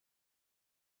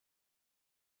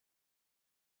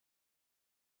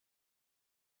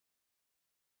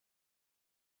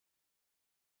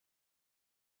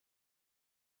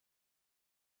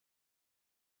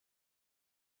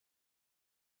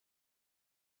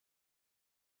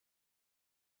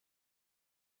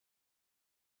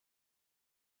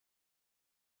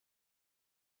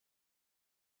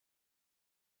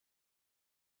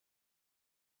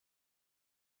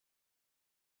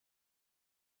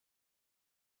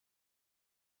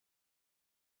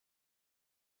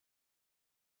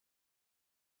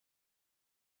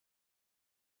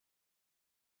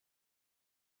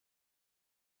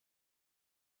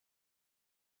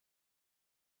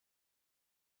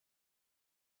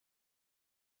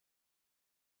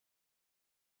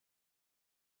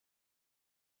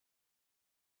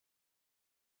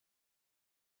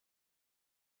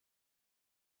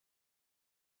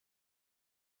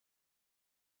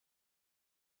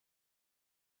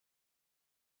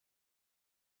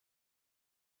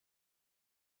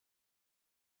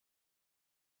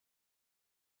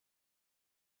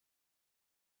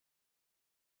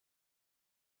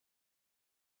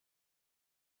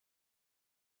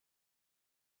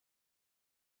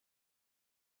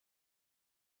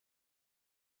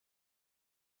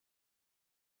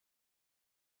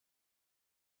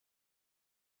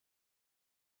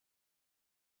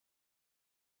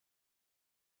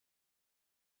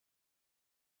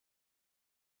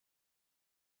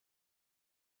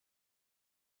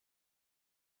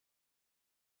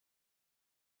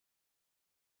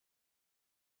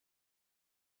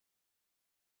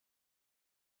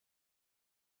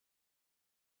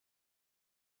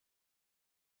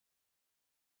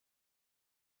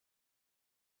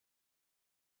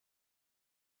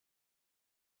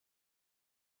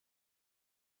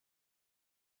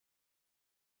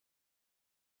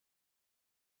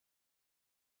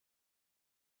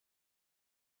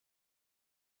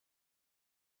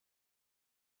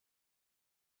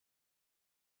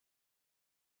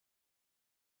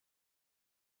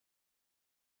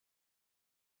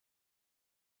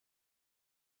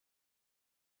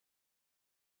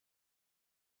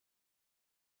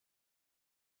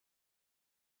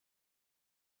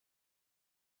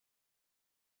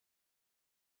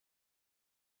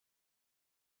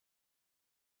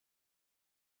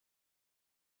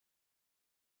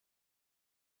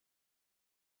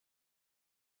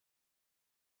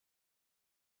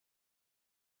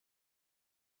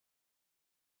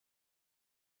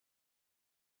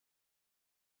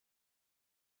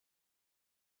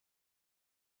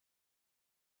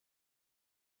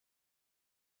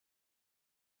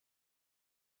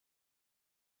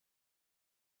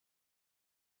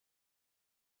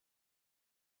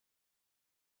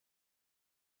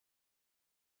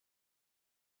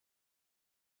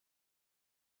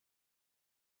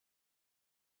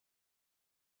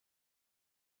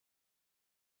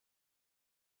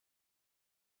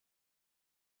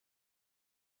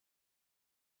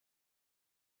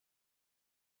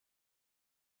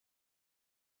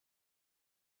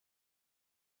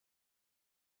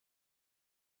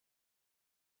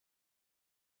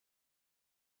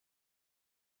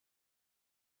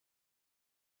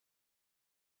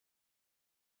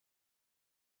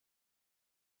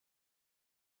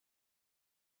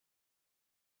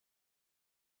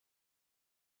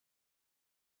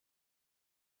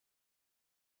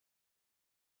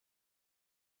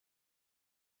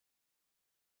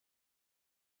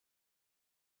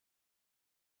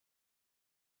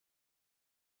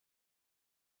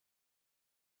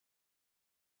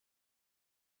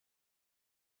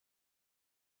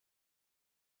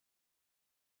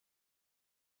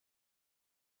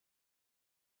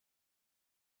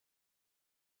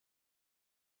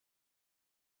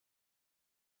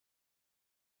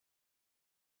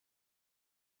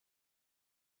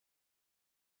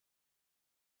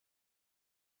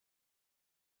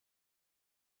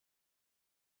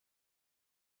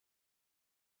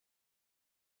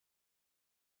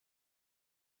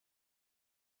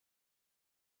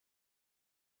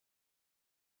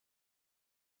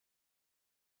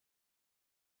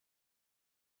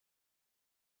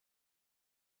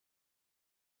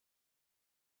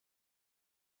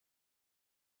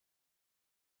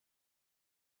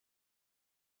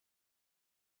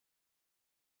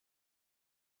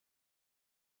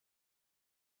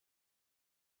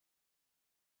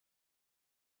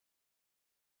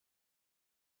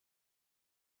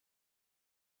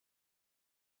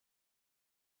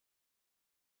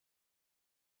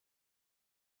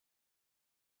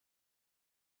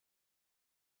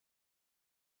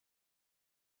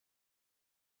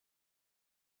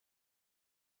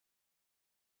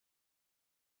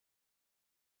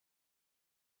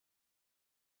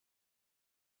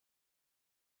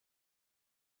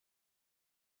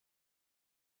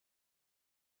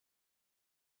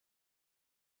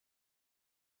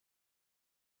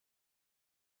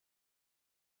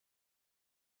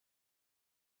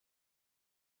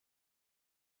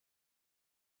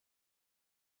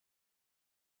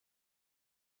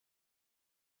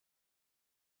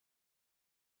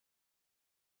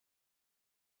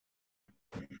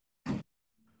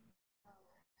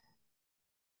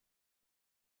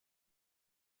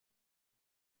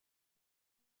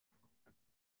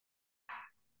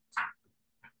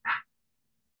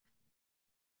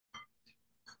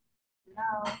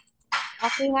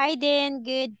Okay, Hayden,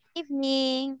 good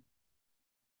evening.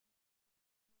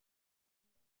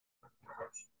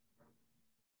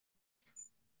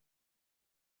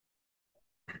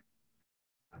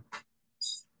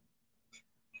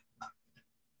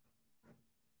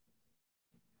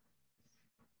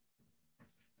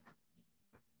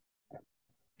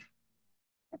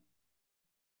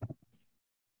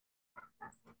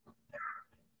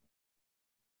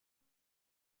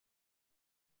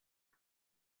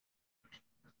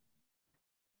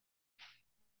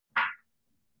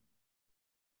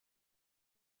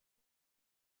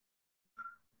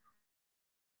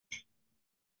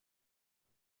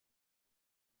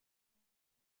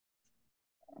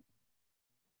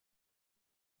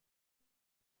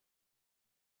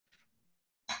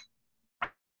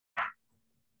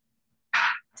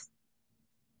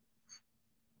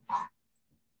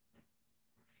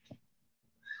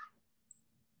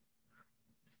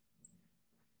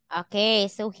 Okay,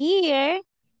 so here,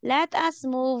 let us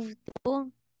move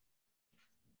to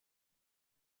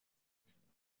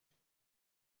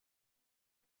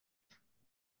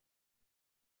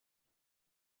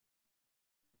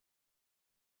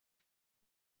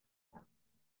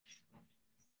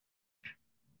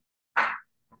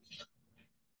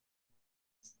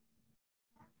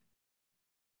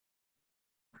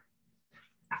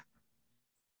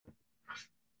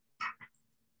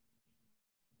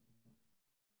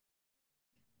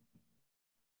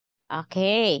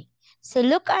okay. So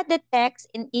look at the text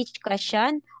in each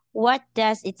question. What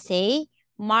does it say?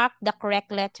 Mark the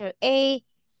correct letter A,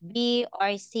 B,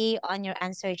 or C on your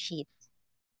answer sheet.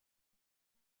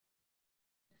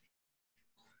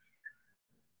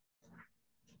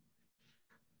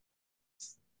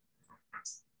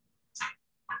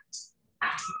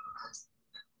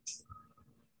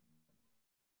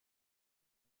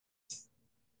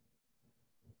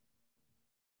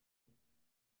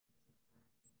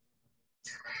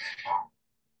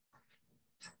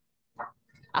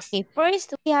 Okay,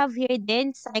 first we have here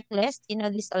then cyclist. You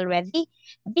know this already.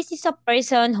 This is a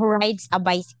person who rides a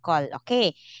bicycle.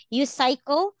 Okay, you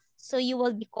cycle, so you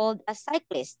will be called a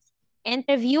cyclist.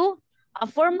 Interview, a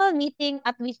formal meeting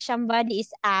at which somebody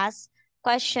is asked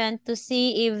question to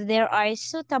see if they are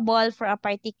suitable for a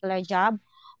particular job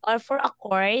or for a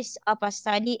course of a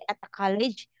study at a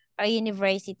college or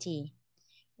university.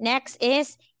 Next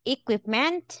is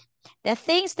equipment, the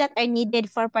things that are needed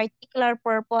for particular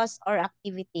purpose or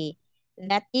activity.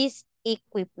 That is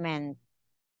equipment.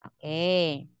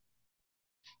 Okay.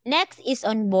 Next is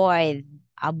on board.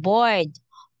 Aboard.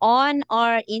 On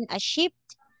or in a ship,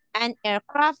 an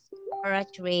aircraft, or a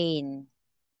train.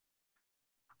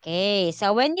 Okay.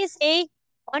 So when you say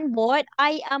on board,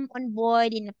 I am on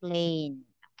board in a plane.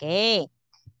 Okay.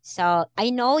 So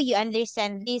I know you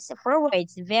understand these four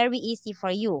words. Very easy for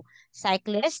you.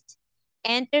 Cyclist,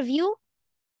 interview,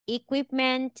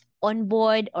 equipment, on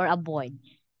board, or aboard.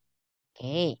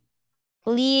 Okay.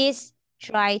 Please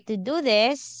try to do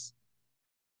this.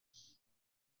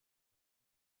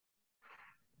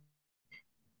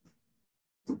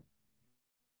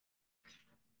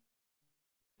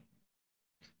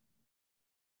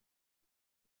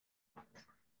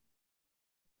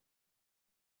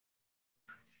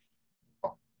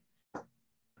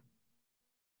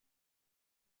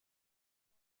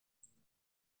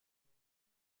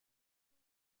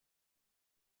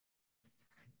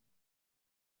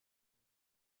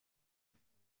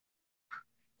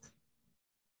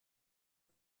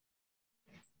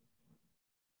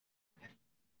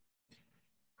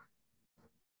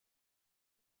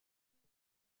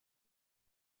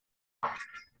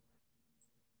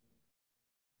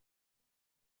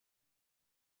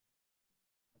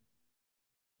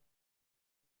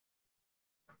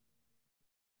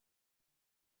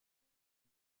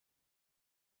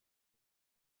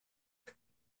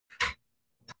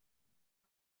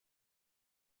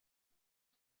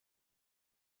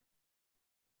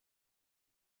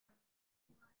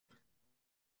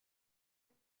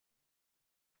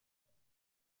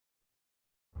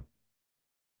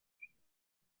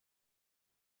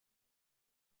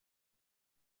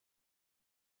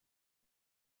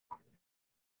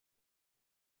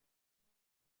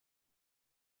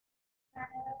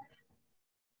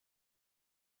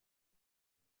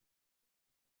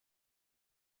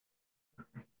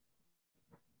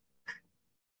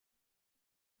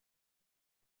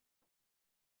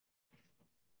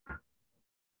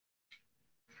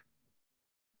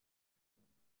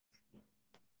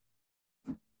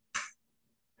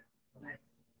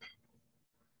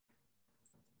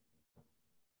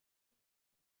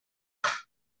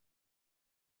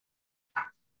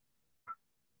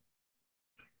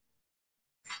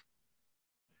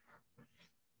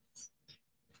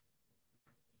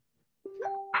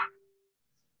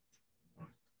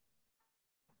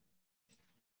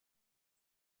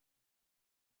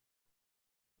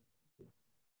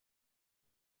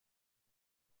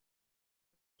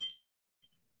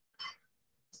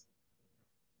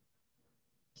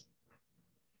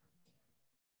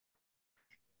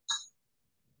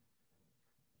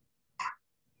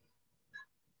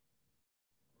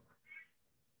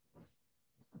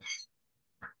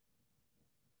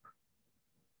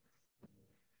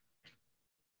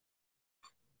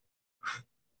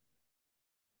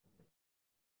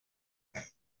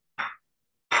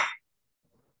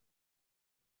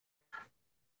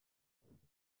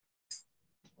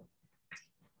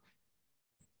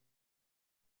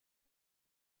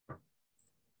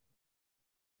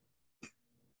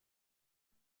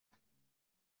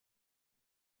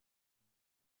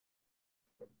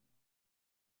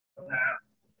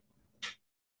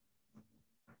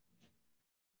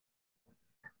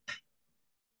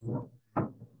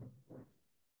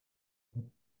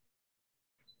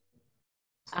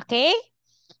 Okay?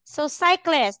 So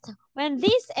cyclist, when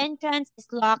this entrance is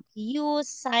locked, use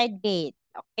side gate.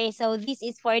 Okay, so this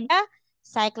is for the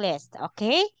cyclist.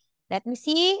 Okay, let me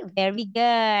see. Very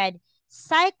good.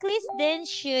 Cyclists then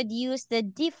should use the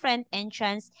different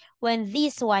entrance when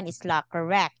this one is locked.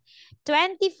 Correct.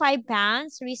 25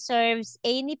 pounds reserves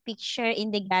any picture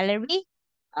in the gallery.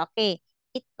 Okay,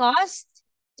 it costs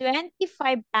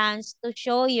 25 pounds to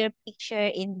show your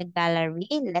picture in the gallery.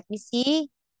 Let me see.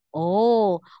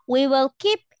 Oh, we will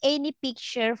keep any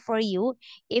picture for you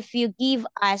if you give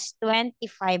us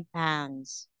 25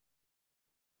 pounds.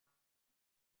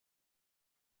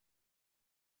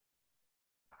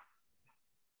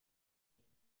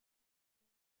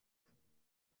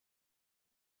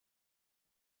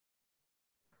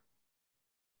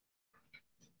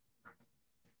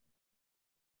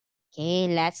 Okay,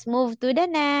 let's move to the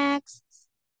next.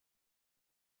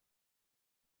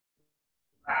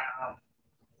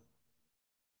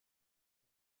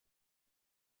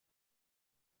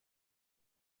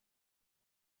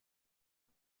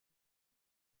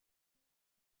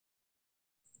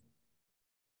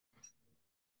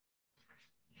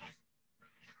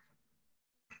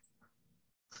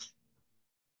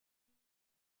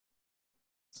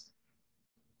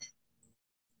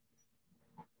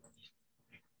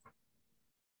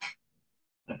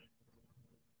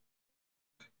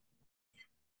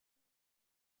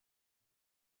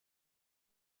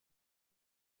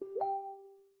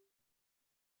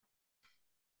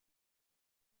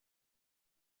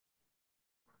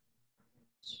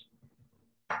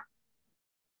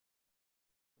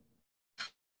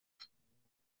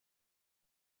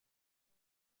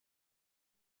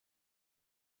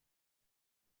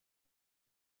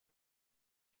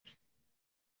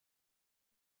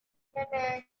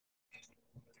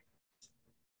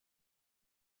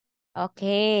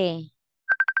 Okay.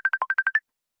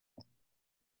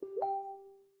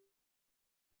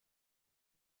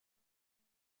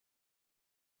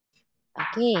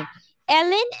 Okay.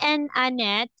 Ellen and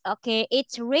Annette, okay,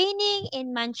 it's raining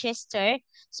in Manchester,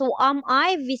 so am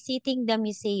I visiting the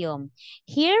museum?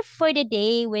 Here for the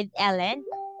day with Ellen,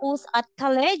 who's at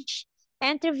college,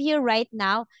 interview right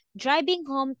now, driving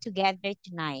home together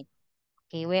tonight.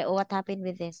 Okay, what happened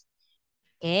with this?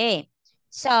 Okay.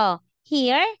 So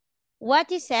here, what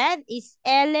you said is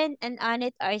Ellen and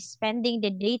Annette are spending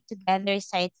the day together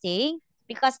sightseeing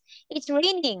because it's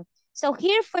raining. So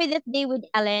here for that day with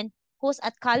Ellen, who's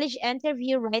at college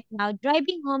interview right now,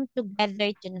 driving home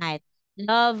together tonight.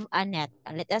 Love, Annette.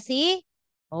 Let us see.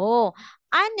 Oh,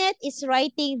 Annette is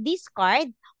writing this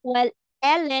card while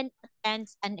Ellen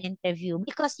attends an interview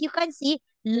because you can see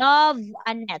love,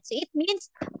 Annette. So it means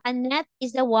Annette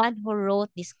is the one who wrote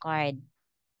this card.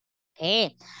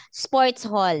 Okay. Sports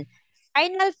hall.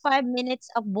 Final 5 minutes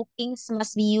of bookings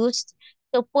must be used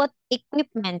to put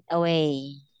equipment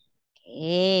away.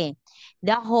 Okay.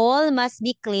 The hall must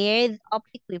be cleared of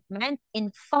equipment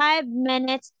in 5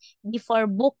 minutes before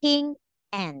booking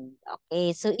end.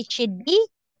 Okay. So it should be,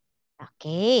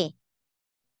 okay,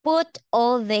 put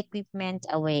all the equipment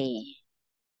away.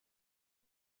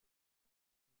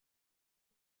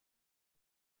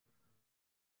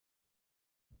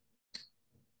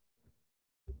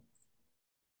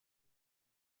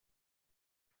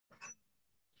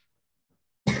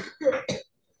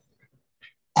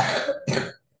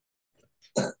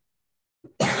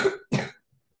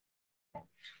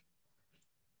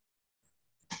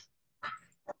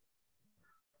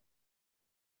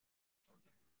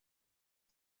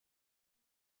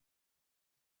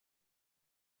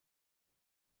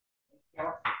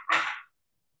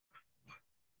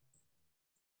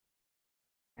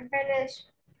 I'm finished.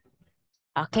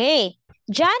 Okay.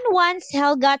 John wants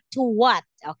Helga to what?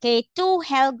 Okay, to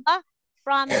Helga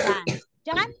from John.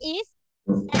 John is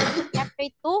sending letter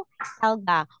to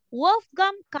Helga.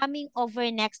 Wolfgang coming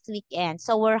over next weekend.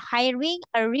 So we're hiring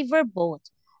a riverboat.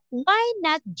 Why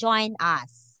not join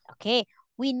us? Okay.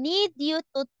 We need you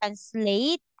to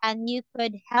translate and you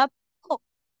could help cook.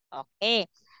 Okay.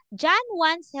 John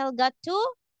wants Helga to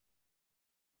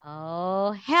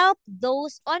help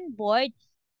those on board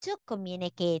to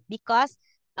communicate because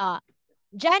uh,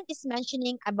 John is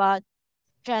mentioning about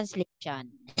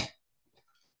translation.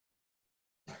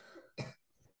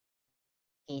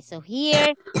 Okay, so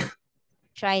here,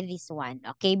 try this one.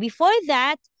 Okay, before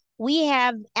that, we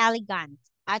have elegant,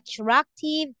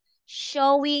 attractive,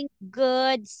 showing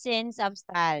good sense of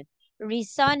style,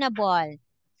 reasonable,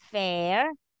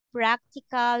 fair,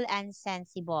 practical, and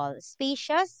sensible,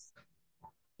 spacious,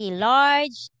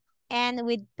 large, and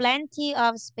with plenty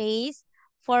of space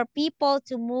for people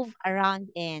to move around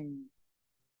in.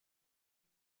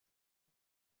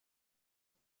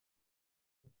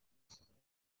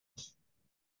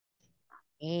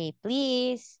 Hey,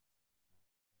 please.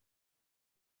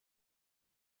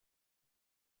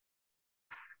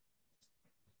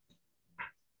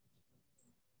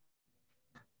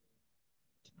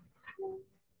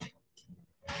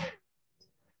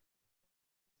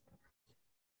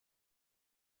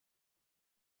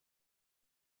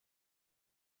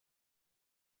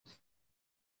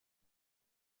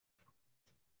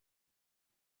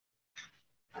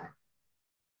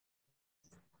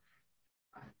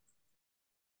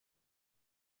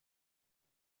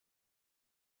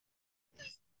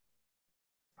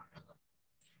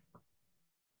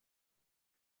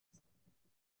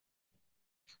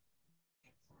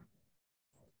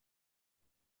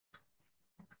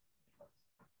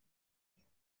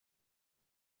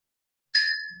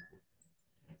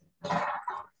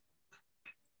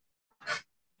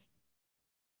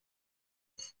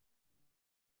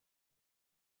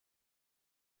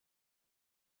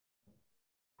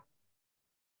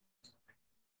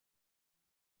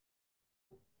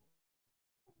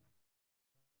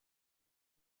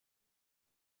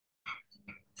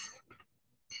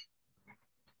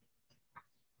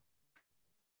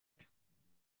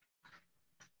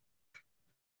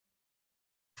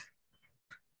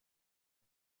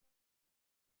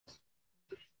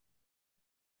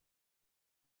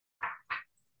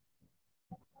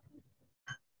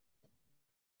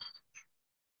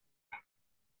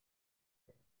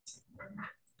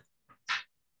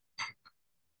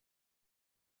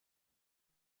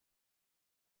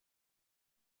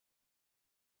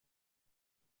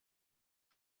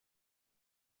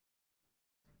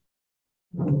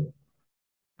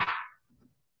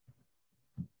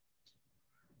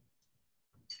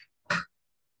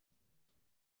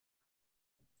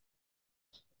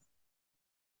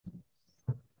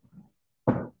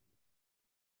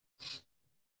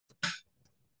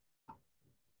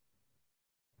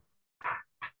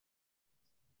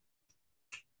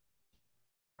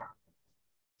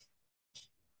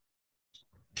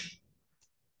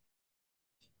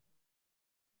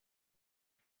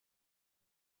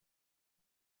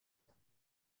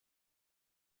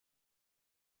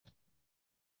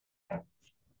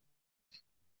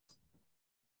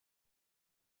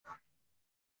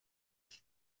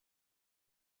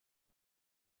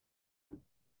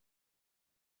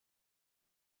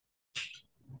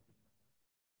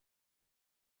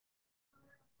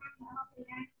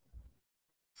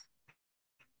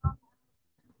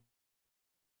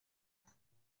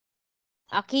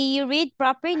 Okay, you read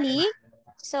properly.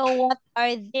 So what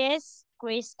are these?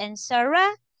 Chris and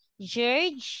Sarah,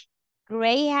 George,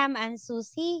 Graham and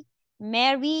Susie,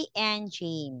 Mary and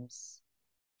James.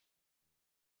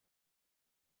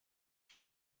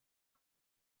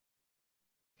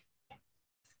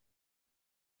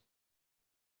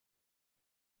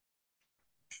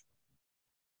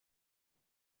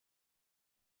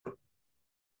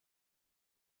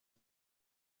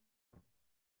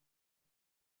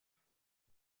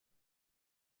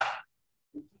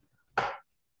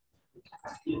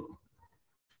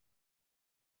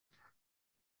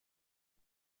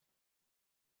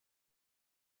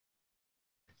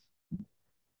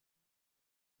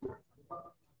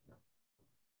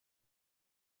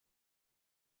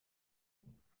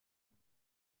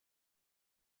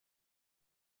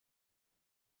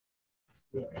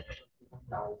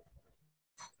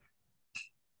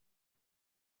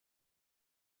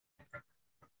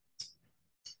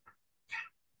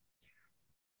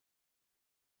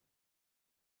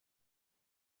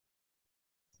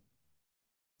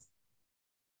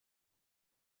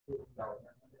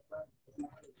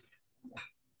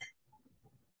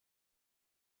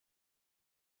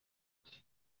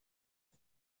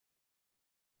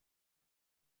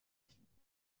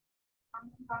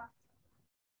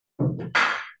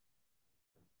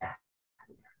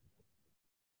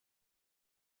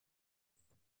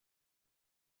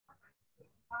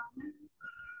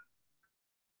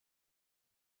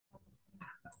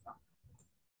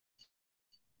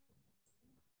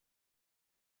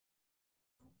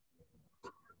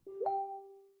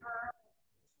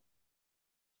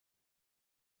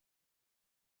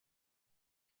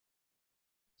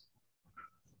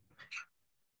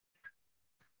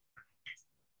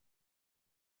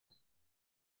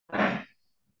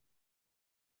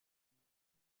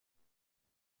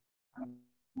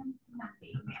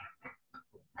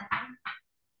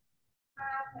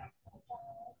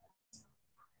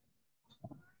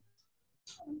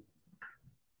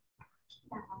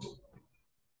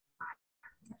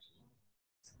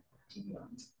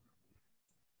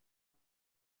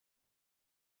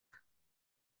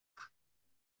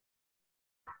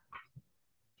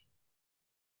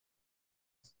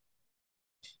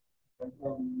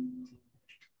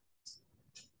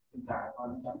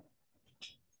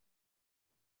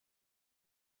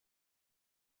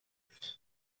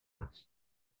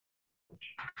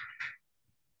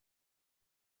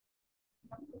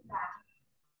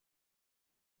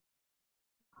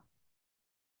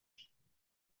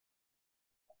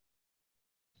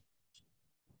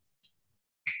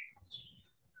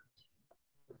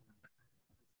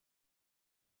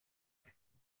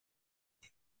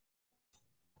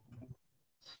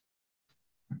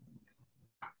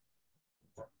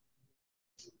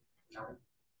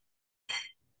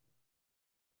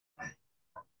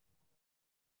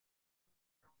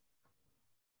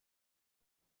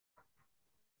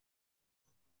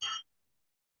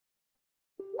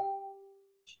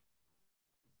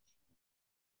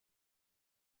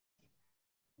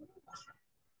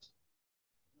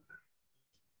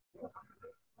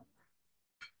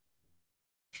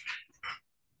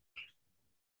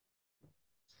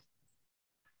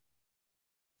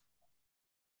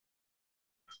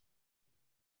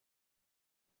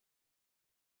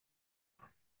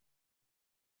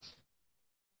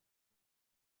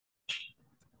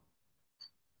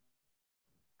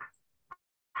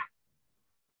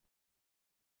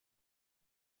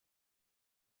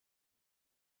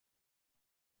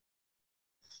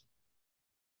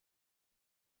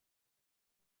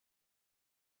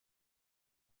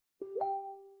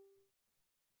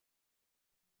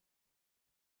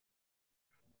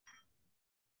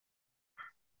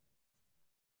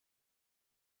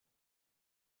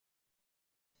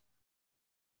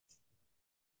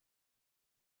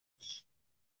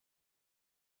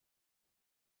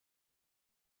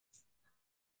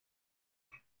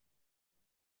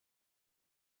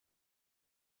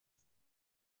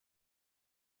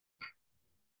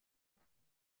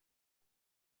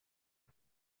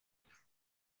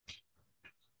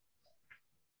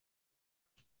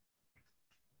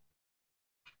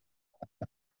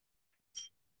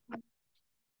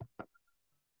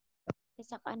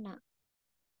 Isa ka na.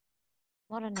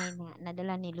 Mora na yun na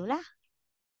nadala ni Lula.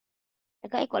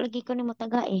 Taga ko lagi ko ni mo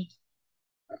taga eh.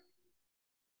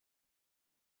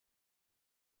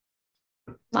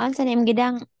 Maan sa niyang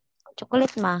gidang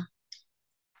chocolate ma.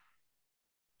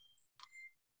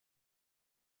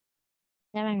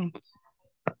 Naman.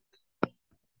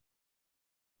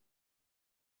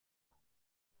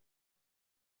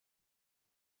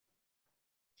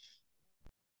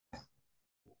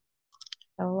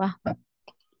 Tawa.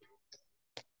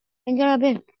 Ay,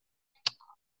 grabe.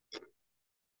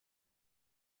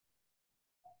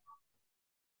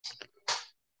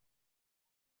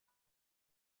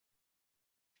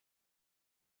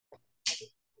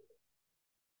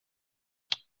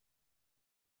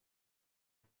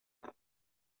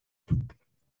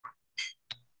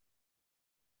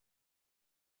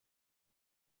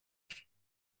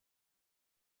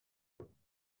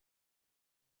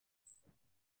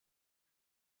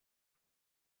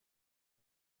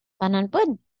 Tanan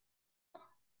pod.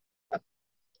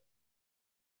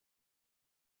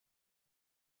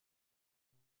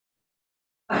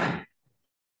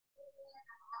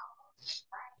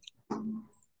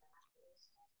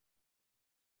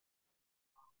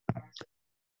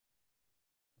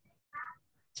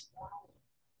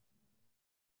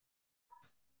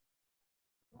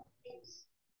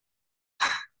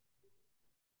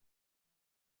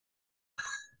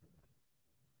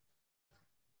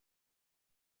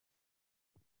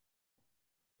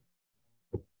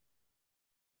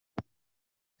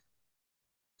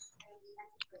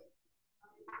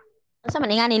 Asa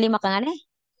man nga ni lima ka nga ni?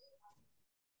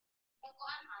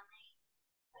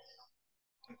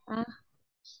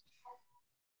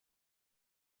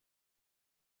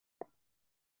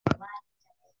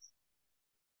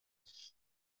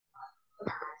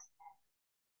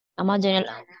 Ah,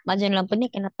 madyo na lang po ni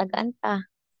kinatagaan ta.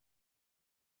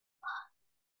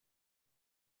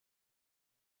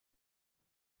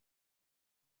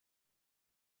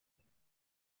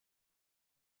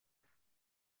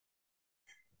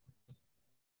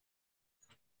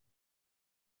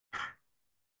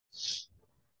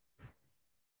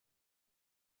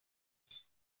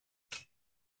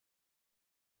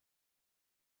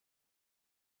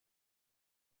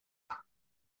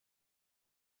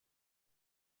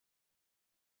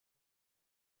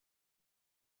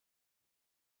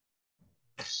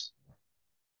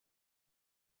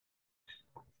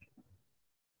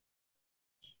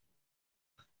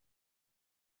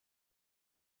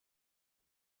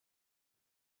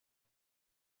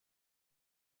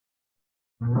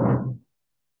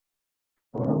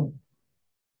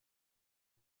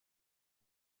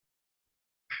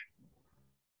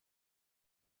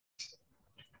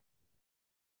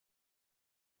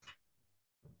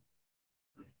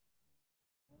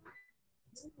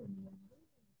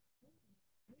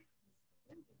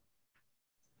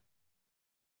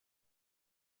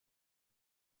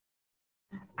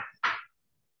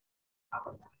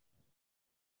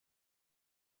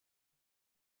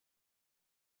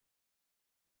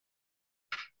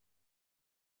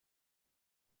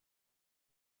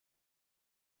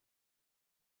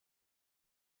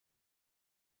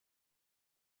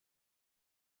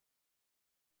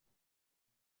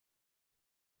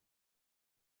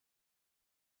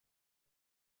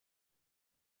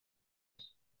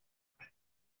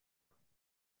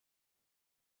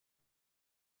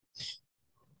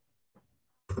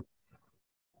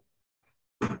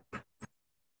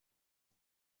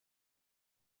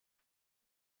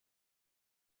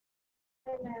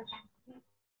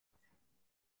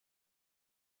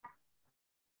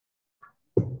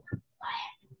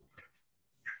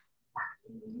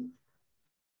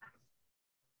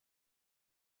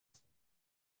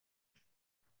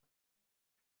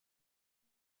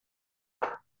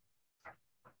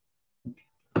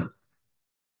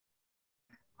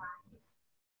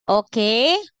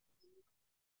 Okay.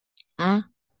 Ah,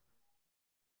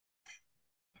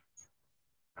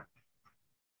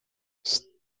 s-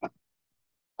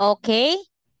 okay.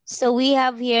 So we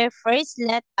have here first,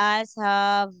 let us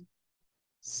have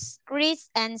Chris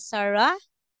and Sarah.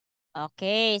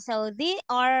 Okay, so they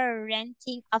are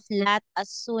renting a flat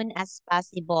as soon as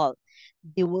possible.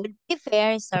 They would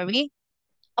prefer, sorry,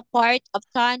 a part of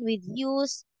town with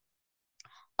views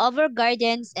over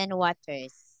gardens and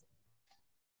waters.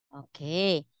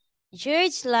 Okay.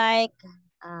 George like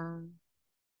um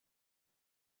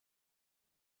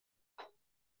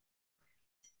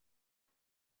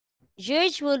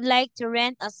George would like to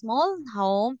rent a small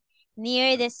home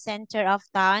near the center of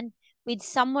town with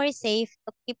somewhere safe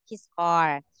to keep his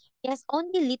car. He has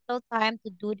only little time to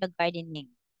do the gardening.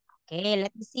 Okay,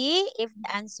 let me see if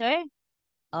the answer.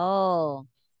 Oh,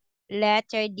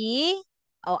 letter D.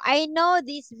 Oh, I know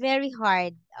this very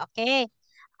hard. Okay.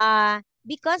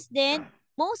 Because then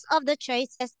most of the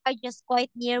choices are just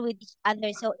quite near with each other,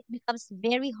 so it becomes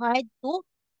very hard to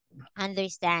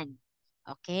understand.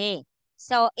 Okay.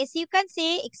 So as you can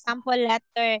see, example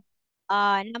letter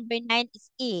number 9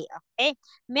 is E. Okay.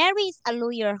 Mary is a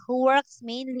lawyer who works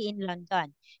mainly in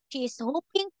London. She is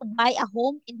hoping to buy a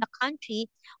home in the country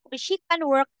where she can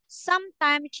work.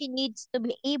 Sometimes she needs to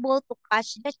be able to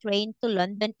catch the train to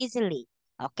London easily.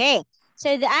 Okay.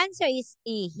 So the answer is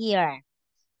E here.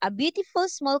 A beautiful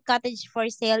small cottage for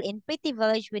sale in pretty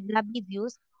village with lovely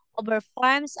views over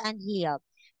farms and hill.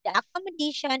 The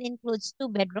accommodation includes 2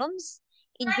 bedrooms.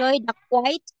 Enjoy the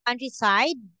quiet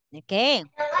countryside. Okay.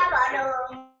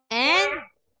 And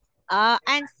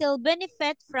and still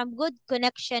benefit from good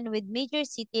connection with major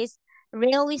cities.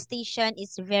 Railway station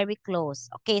is very close.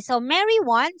 Okay, so Mary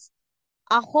wants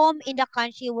a home in the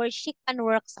country where she can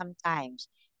work sometimes.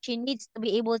 She needs to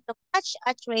be able to catch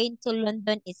a train to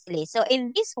London easily. So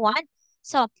in this one,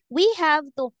 so we have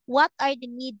to, what are the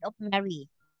need of Mary?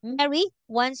 Mary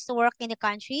wants to work in the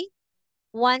country,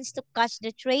 wants to catch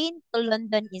the train to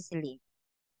London easily.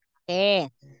 Okay.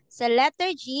 So letter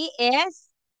G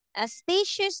is a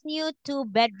spacious new 2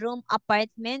 bedroom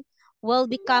apartment will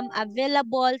become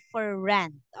available for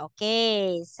rent.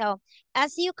 Okay. So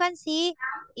as you can see,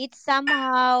 it's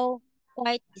somehow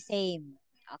quite the same.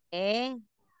 Okay.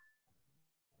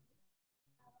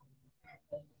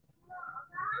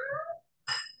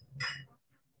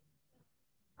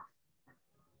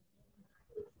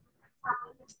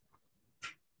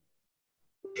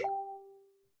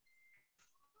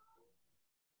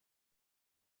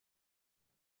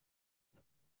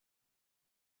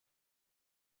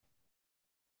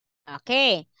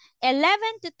 Okay.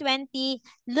 11 to 20,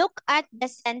 look at the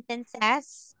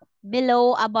sentences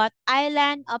below about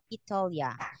island of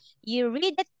Italia. You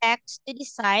read the text to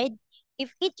decide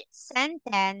if each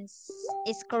sentence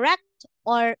is correct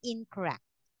or incorrect.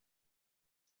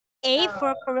 A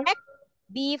for correct,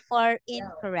 B for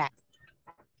incorrect.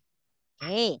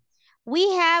 Okay. We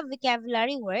have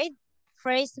vocabulary word.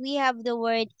 First, we have the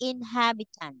word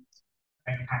inhabitant.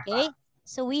 Okay.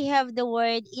 So we have the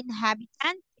word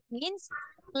inhabitant. It means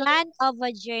plan of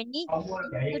a journey,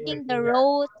 including the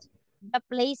route, the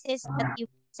places that you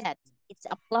set. It's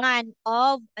a plan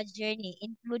of a journey,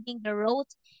 including the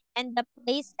route and the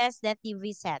places that you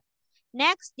visit.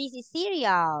 Next, this is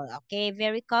cereal. Okay,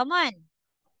 very common.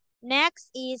 Next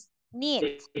is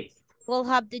knit. We'll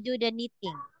have to do the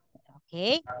knitting.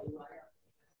 Okay.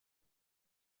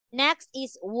 Next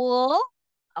is wool.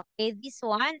 Okay, this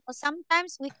one. Or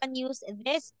sometimes we can use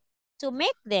this to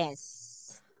make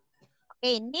this.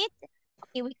 Okay, knit.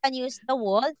 Okay, we can use the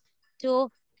wool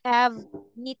to have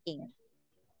knitting.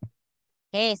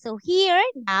 Okay, so here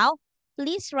now,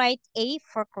 please write A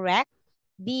for correct,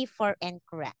 B for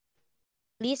incorrect.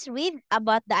 Please read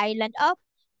about the island of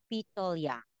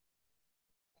Pitolia.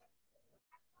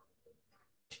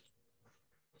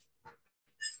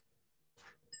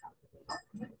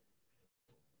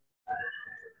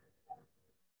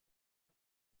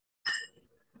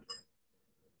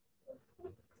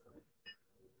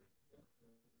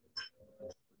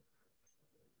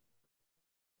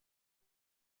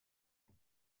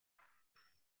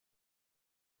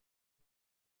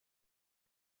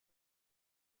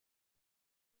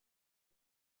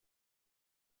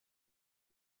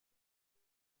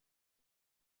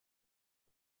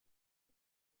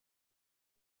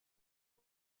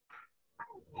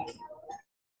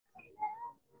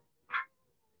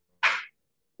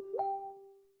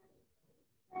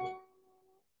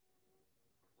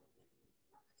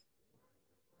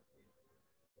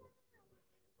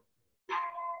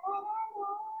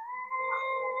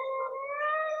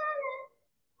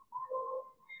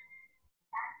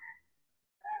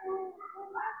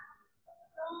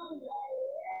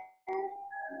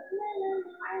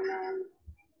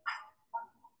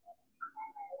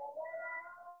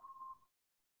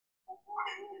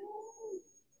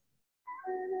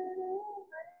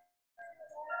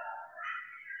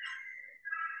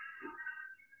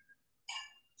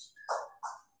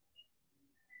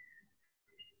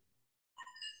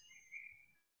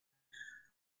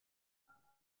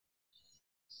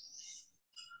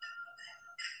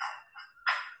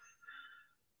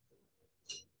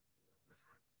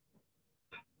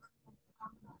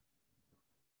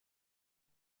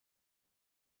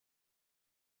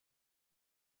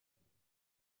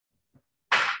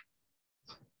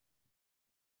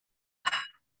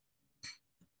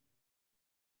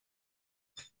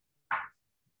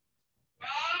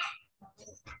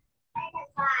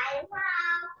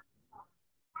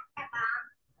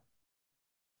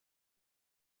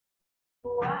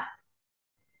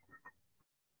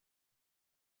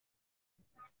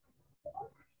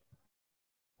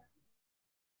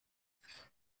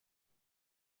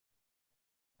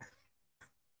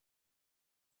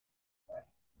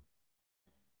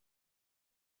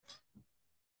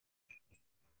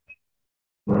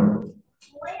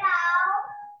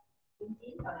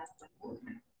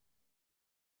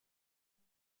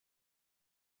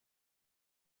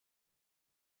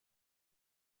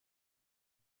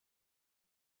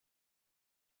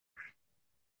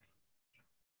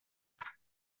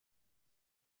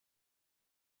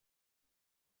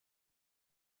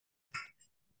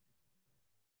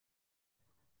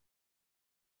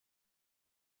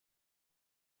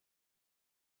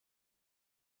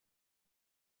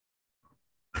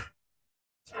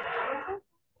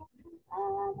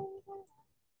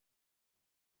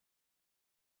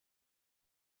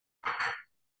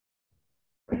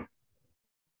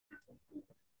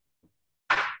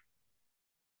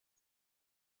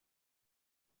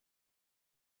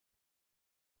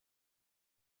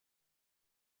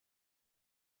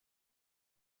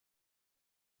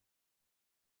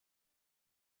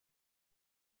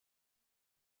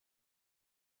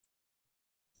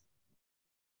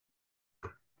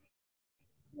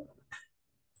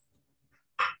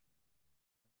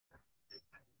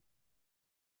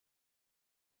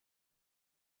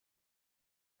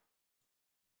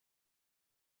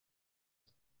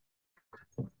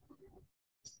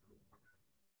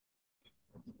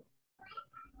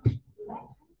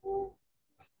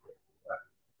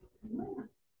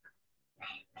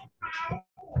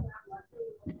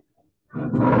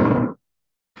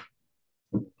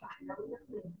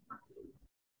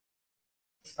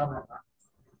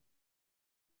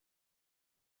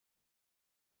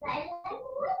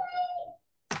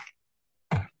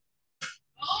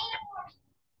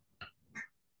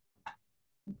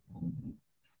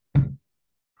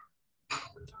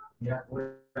 Dạ, tôi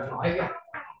đang nói kìa.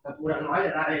 Tôi đang nói là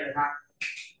ra đây là sao?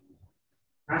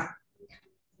 Hả?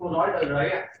 Cô nói từ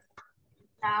đấy à?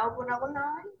 Đâu, cô đâu có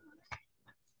nói.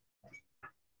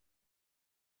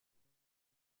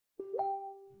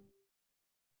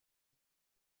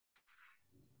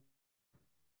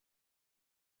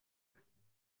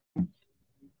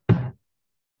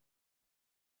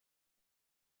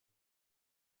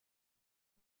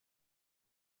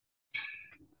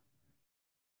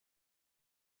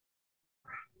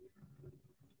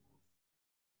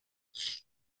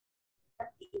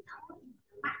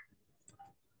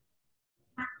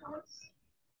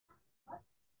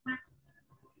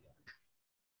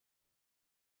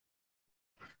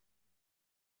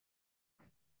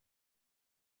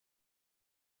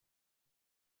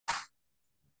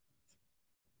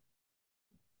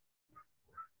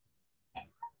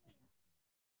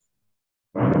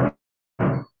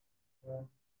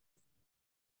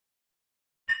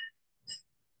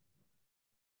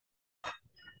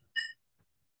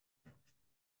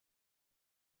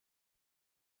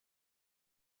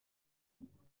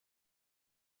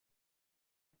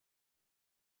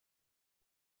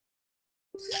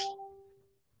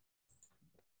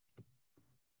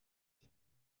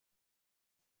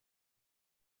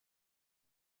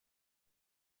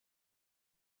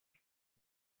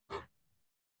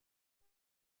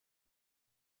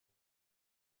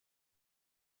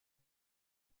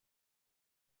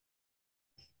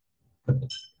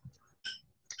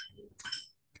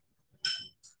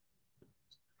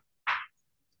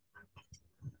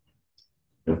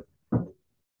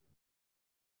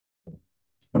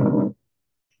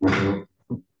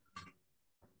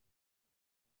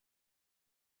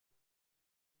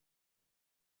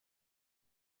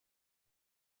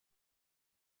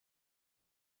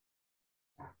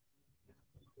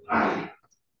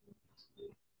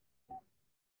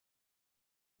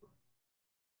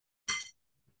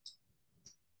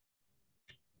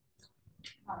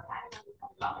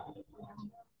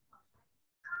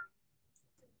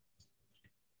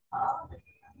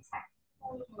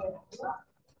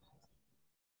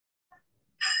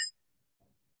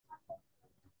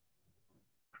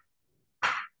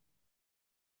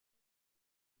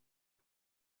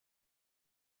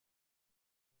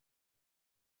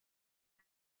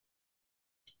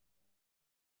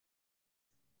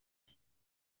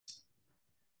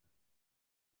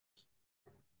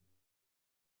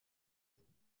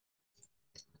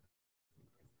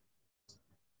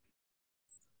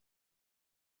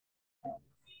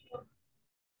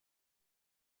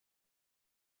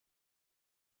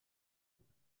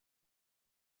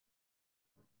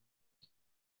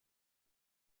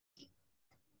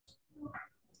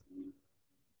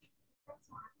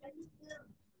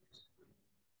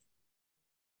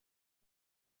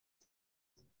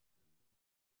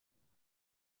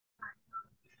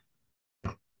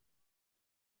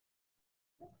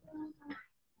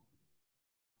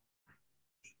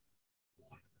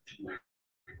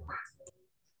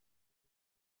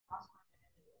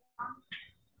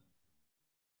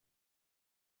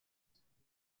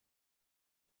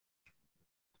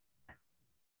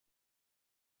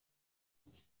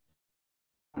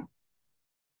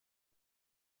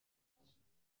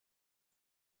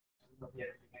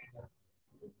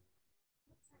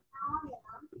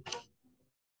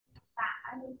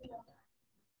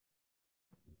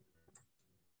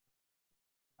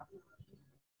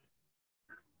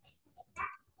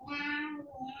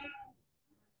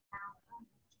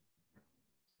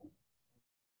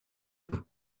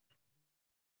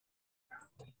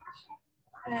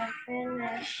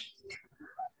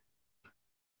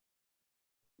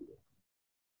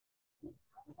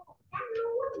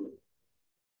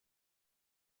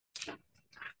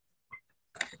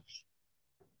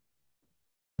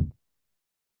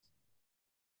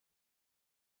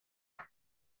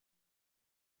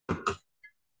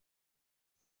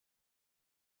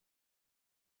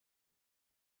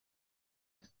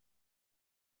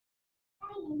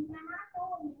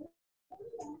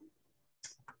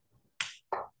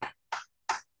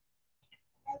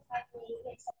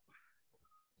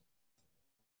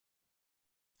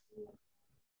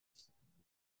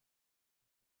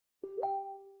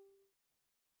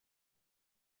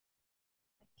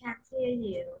 Can't hear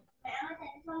you.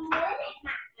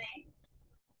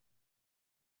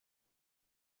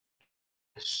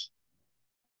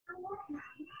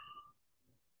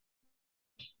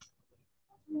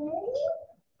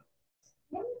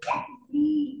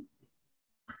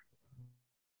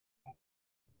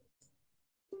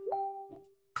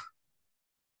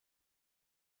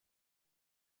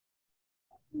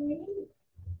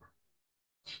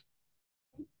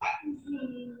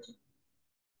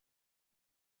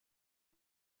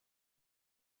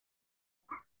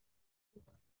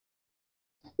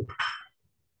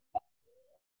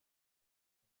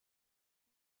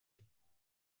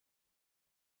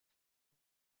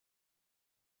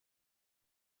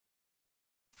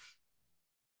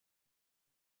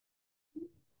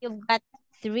 You've got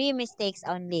three mistakes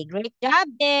only. Great job,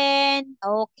 then.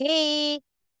 Okay.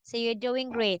 So you're doing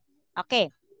great.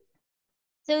 Okay.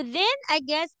 So then I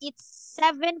guess it's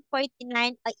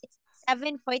 7:49. It's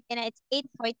 7:49. It's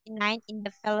 8:49 in the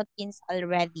Philippines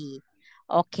already.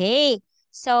 Okay.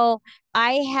 So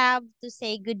I have to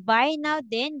say goodbye now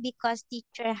then because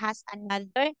teacher has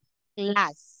another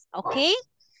class. Okay.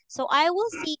 So I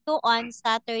will see you on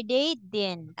Saturday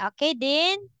then. Okay,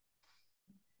 then.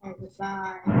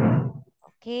 Goodbye.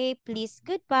 Okay, please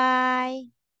goodbye.